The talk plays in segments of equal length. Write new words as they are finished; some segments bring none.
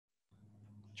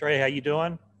Trey, how you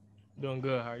doing? Doing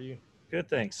good. How are you? Good,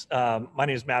 thanks. My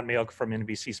name is Matt Mayoka from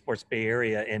NBC Sports Bay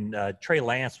Area, and Trey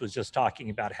Lance was just talking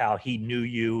about how he knew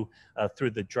you through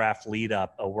the draft lead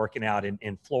up, working out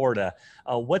in Florida.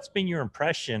 What's been your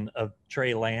impression of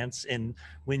Trey Lance? And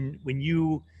when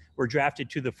you were drafted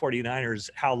to the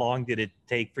 49ers, how long did it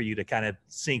take for you to kind of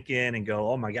sink in and go,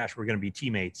 oh my gosh, we're going to be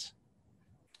teammates?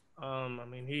 I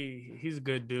mean, he's a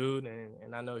good dude,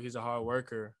 and I know he's a hard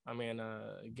worker. I mean,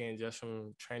 again, just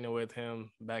from training with him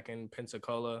back in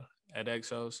Pensacola at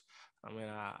Exos, I mean,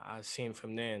 I seen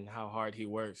from then how hard he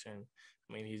works, and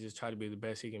I mean, he just tried to be the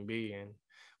best he can be. And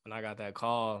when I got that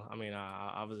call, I mean,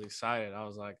 I was excited. I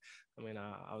was like,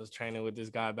 I was training with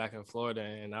this guy back in Florida,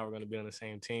 and now we're going to be on the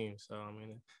same team. So, I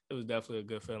mean, it was definitely a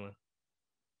good feeling.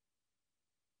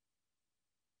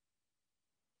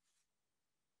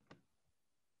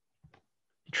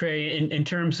 Trey, in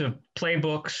terms of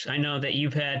playbooks, I know that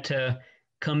you've had to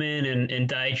come in and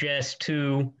digest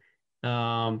two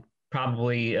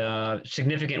probably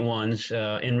significant ones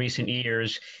in recent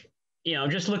years.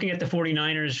 Just looking at the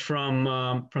 49ers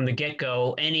from the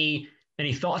get-go, any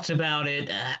thoughts about it,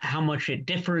 how much it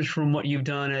differs from what you've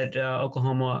done at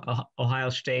Oklahoma, Ohio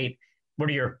State? What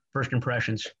are your first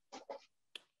impressions?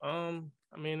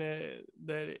 I mean,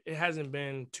 that it hasn't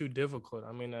been too difficult.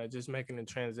 I mean, just making the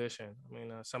transition. I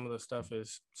mean, some of the stuff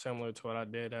is similar to what I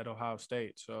did at Ohio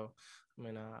State. So, I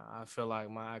mean, I feel like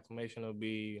my acclimation will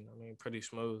be, pretty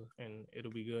smooth, and it'll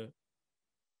be good.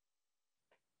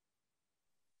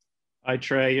 Hi,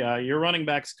 Trey. Your running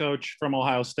backs coach from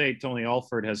Ohio State, Tony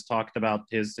Alford, has talked about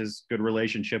his good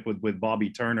relationship with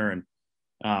Bobby Turner and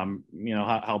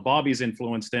how Bobby's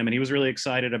influenced him, and he was really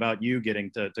excited about you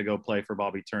getting to go play for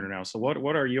Bobby Turner now. So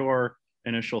what are your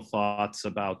initial thoughts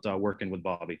about working with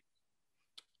Bobby?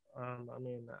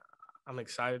 I'm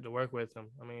excited to work with him.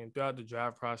 I mean, throughout the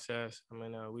draft process,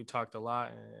 we talked a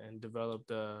lot and developed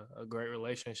a great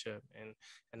relationship,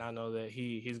 and I know that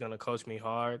he's going to coach me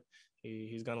hard.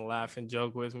 He's going to laugh and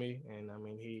joke with me, and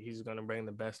he's going to bring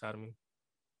the best out of me.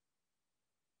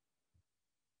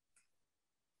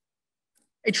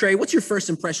 Hey, Trey, what's your first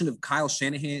impression of Kyle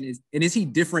Shanahan? Is he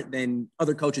different than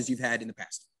other coaches you've had in the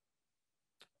past?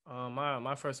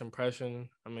 My first impression,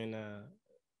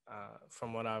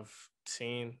 from what I've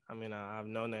seen, I've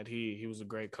known that he was a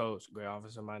great coach, great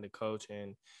offensive-minded coach,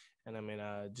 and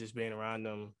just being around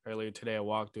him earlier today at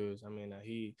walkthroughs,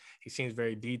 he seems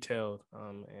very detailed,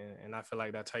 and I feel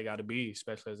like that's how you got to be,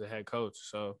 especially as a head coach.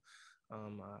 So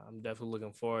I'm definitely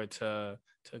looking forward to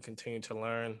continue to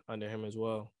learn under him as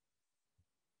well.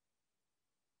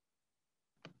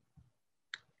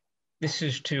 This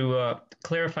is to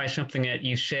clarify something that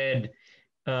you said.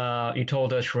 You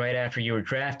told us right after you were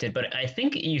drafted, but I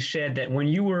think you said that when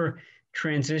you were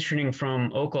transitioning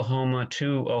from Oklahoma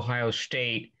to Ohio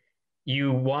State,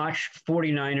 you watched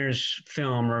 49ers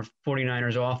film or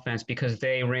 49ers offense because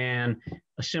they ran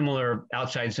a similar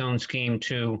outside zone scheme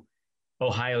to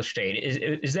Ohio State.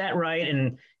 Is that right?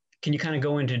 And can you kind of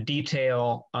go into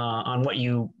detail on what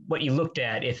you looked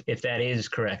at if that is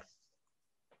correct?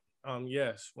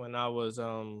 Yes, when I was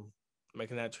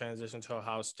making that transition to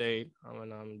Ohio State,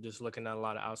 and I'm just looking at a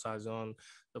lot of outside zone,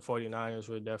 the 49ers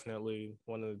were definitely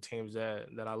one of the teams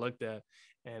that I looked at.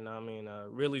 And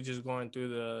really just going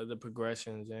through the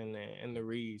progressions and the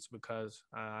reads, because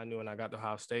I knew when I got to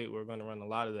Ohio State, we were going to run a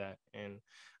lot of that. And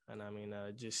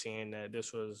just seeing that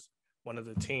this was one of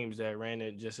the teams that ran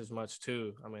it just as much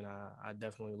too. I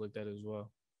definitely looked at it as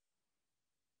well.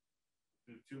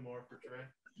 Two more for Trey.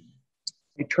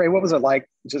 Hey, Trey, what was it like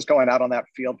just going out on that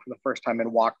field for the first time in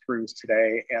walkthroughs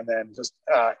today? And then just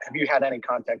have you had any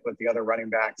contact with the other running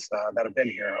backs that have been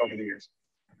here over the years?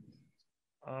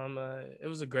 It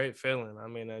was a great feeling.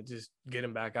 Just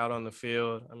getting back out on the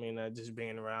field. Just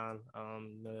being around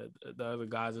the other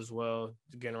guys as well,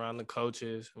 getting around the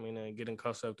coaches. Getting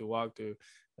coached up to walkthrough.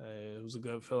 It was a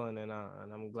good feeling, and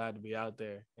I'm glad to be out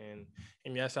there. And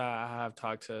yes, I have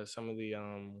talked to some of the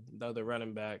other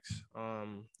running backs.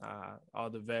 All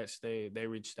the vets, they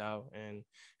reached out, and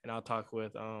I'll talk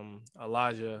with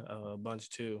Elijah a bunch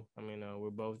too.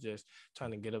 We're both just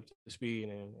trying to get up to speed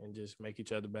and just make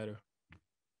each other better.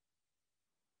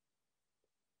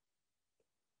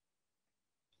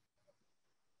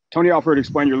 Tony Alford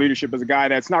explained your leadership as a guy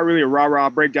that's not really a rah-rah,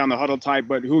 break down the huddle type,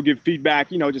 but who'll give feedback,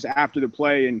 just after the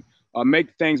play and make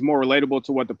things more relatable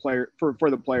to what for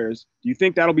the players. Do you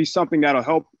think that'll be something that'll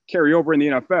help carry over in the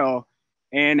NFL?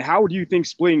 And how do you think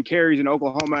splitting carries in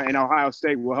Oklahoma and Ohio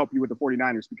State will help you with the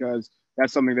 49ers? Because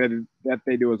that's something that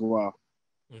they do as well.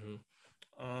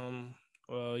 Mm-hmm.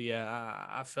 Well, yeah,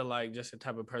 I feel like just the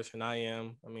type of person I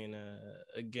am.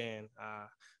 Again,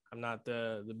 I'm not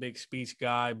the big speech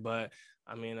guy, but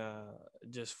I mean,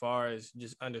 just far as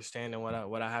just understanding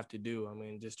what I have to do. I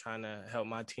mean, just trying to help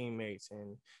my teammates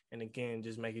and again,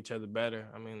 just make each other better.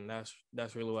 I mean,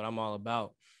 that's really what I'm all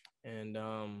about. And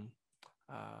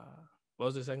what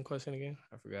was the second question again?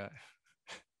 I forgot.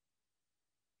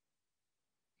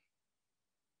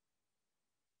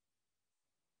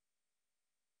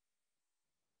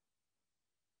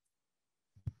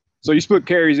 So you split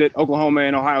carries at Oklahoma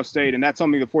and Ohio State, and that's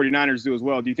something the 49ers do as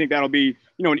well. Do you think that'll be,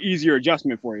 an easier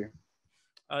adjustment for you?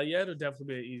 Yeah, it'll definitely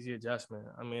be an easy adjustment.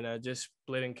 I mean, just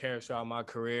splitting carries throughout my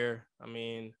career. I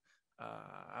mean,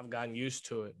 I've gotten used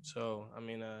to it. So, I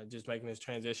mean, just making this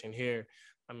transition here.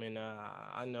 I mean,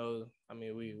 I know. I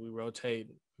mean, we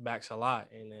rotate backs a lot,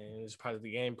 and it's part of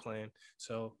the game plan.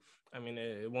 So, I mean,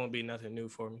 it won't be nothing new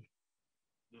for me.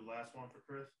 The last one for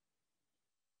Chris.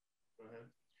 Go ahead.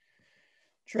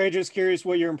 Trey, just curious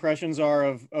what your impressions are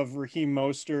of Raheem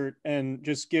Mostert, and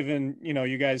just given,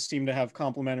 you guys seem to have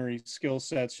complementary skill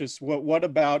sets, just what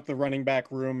about the running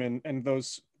back room and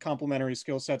those complementary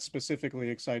skill sets specifically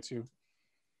excites you?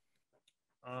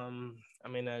 I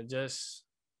mean, just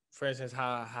for instance,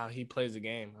 how he plays the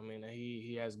game. I mean,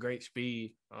 he has great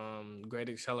speed, great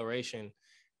acceleration,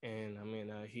 and I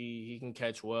mean, he can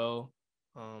catch well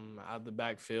out of the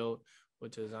backfield,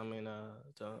 which is, I mean,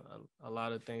 a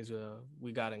lot of things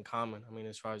we got in common. I mean,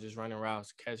 as far as just running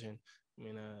routes, catching. I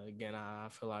mean, again, I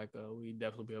feel like we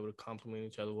definitely be able to complement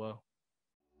each other well.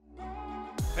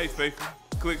 Hey, faithful,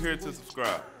 click here to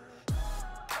subscribe.